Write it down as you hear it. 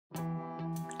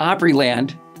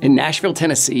Opryland in Nashville,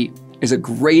 Tennessee is a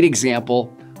great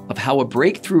example of how a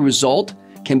breakthrough result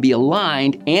can be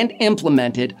aligned and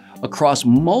implemented across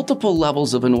multiple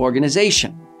levels of an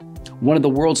organization. One of the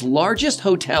world's largest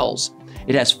hotels,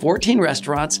 it has 14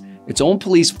 restaurants, its own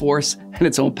police force, and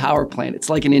its own power plant. It's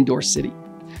like an indoor city.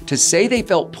 To say they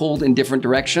felt pulled in different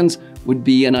directions would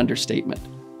be an understatement.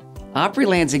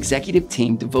 Opryland's executive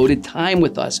team devoted time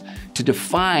with us to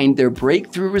define their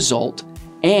breakthrough result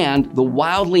and the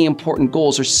wildly important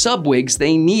goals or sub-WIGs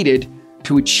they needed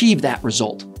to achieve that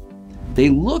result. They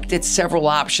looked at several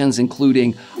options,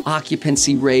 including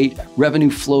occupancy rate,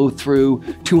 revenue flow through,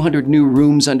 200 new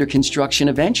rooms under construction.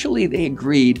 Eventually, they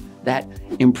agreed that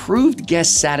improved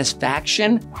guest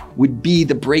satisfaction would be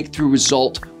the breakthrough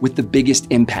result with the biggest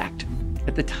impact.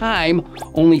 At the time,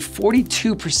 only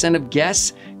 42% of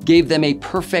guests gave them a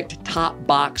perfect top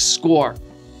box score,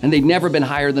 and they'd never been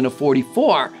higher than a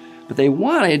 44, but they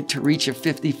wanted to reach a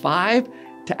 55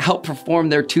 to outperform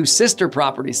their two sister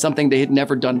properties, something they had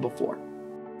never done before.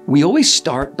 We always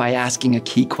start by asking a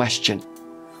key question.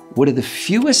 What are the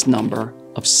fewest number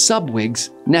of sub-WIGs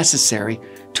necessary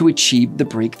to achieve the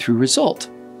breakthrough result?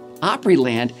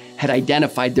 Opryland had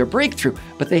identified their breakthrough,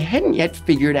 but they hadn't yet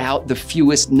figured out the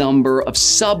fewest number of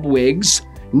sub-WIGs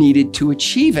needed to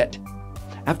achieve it.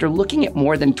 After looking at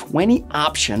more than 20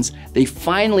 options, they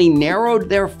finally narrowed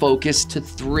their focus to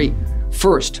 3.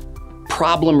 First,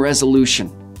 problem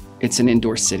resolution. It's an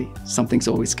indoor city. Something's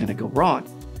always going to go wrong.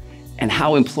 And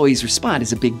how employees respond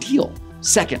is a big deal.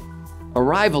 Second,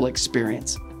 arrival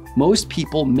experience. Most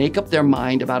people make up their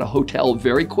mind about a hotel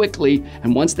very quickly,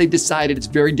 and once they've decided, it's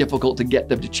very difficult to get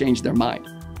them to change their mind.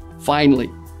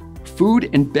 Finally, food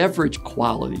and beverage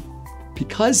quality.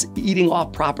 Because eating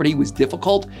off property was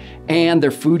difficult and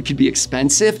their food could be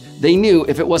expensive, they knew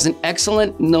if it wasn't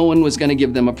excellent, no one was going to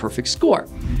give them a perfect score.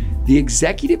 The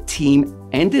executive team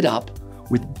ended up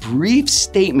with brief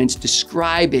statements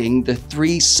describing the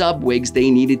 3 sub-WIGs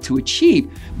they needed to achieve,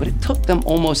 but it took them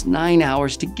almost 9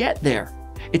 hours to get there.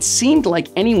 It seemed like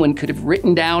anyone could have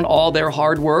written down all their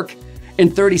hard work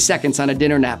in 30 seconds on a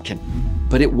dinner napkin,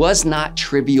 but it was not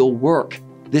trivial work.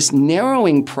 This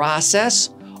narrowing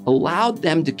process allowed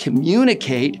them to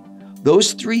communicate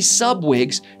those 3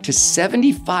 sub-WIGs to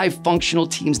 75 functional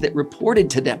teams that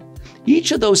reported to them.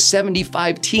 Each of those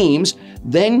 75 teams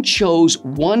then chose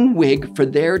 1 WIG for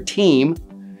their team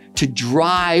to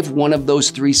drive one of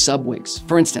those 3 sub-WIGs.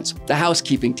 For instance, the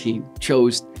housekeeping team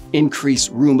chose increase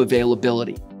room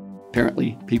availability.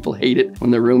 Apparently, people hate it when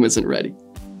their room isn't ready.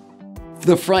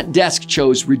 The front desk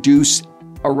chose reduce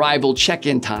arrival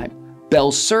check-in time.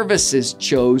 Bell Services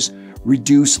chose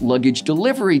reduce luggage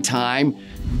delivery time.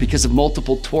 Because of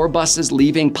multiple tour buses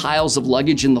leaving piles of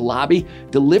luggage in the lobby,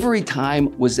 delivery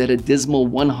time was at a dismal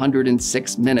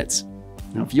 106 minutes.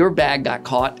 Now, if your bag got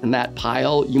caught in that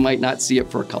pile, you might not see it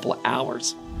for a couple of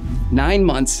hours. 9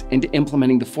 months into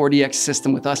implementing the 4DX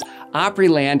system with us,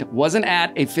 Opryland wasn't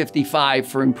at a 55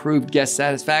 for improved guest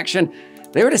satisfaction.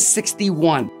 They were at a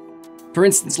 61. For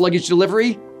instance, luggage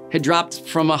delivery had dropped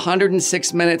from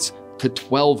 106 minutes to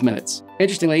 12 minutes.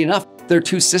 Interestingly enough, their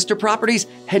 2 sister properties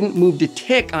hadn't moved a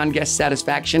tick on guest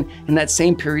satisfaction in that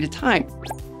same period of time.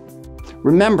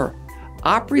 Remember,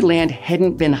 Opryland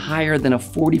hadn't been higher than a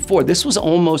 44. This was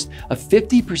almost a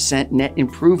 50% net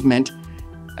improvement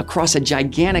across a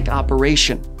gigantic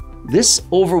operation. This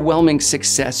overwhelming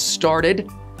success started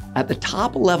at the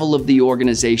top level of the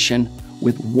organization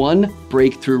with 1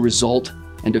 breakthrough result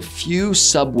and a few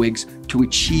sub-WIGs to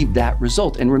achieve that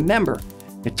result. And remember,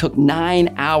 it took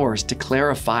 9 hours to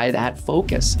clarify that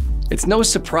focus. It's no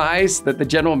surprise that the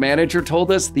general manager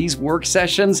told us these work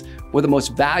sessions were the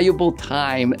most valuable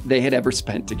time they had ever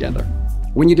spent together.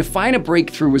 When you define a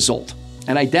breakthrough result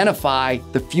and identify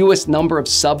the fewest number of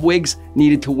sub-WIGs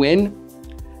needed to win,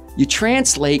 you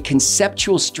translate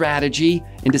conceptual strategy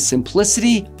into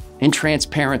simplicity and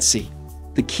transparency,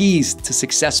 the keys to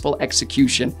successful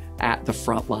execution at the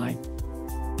front line.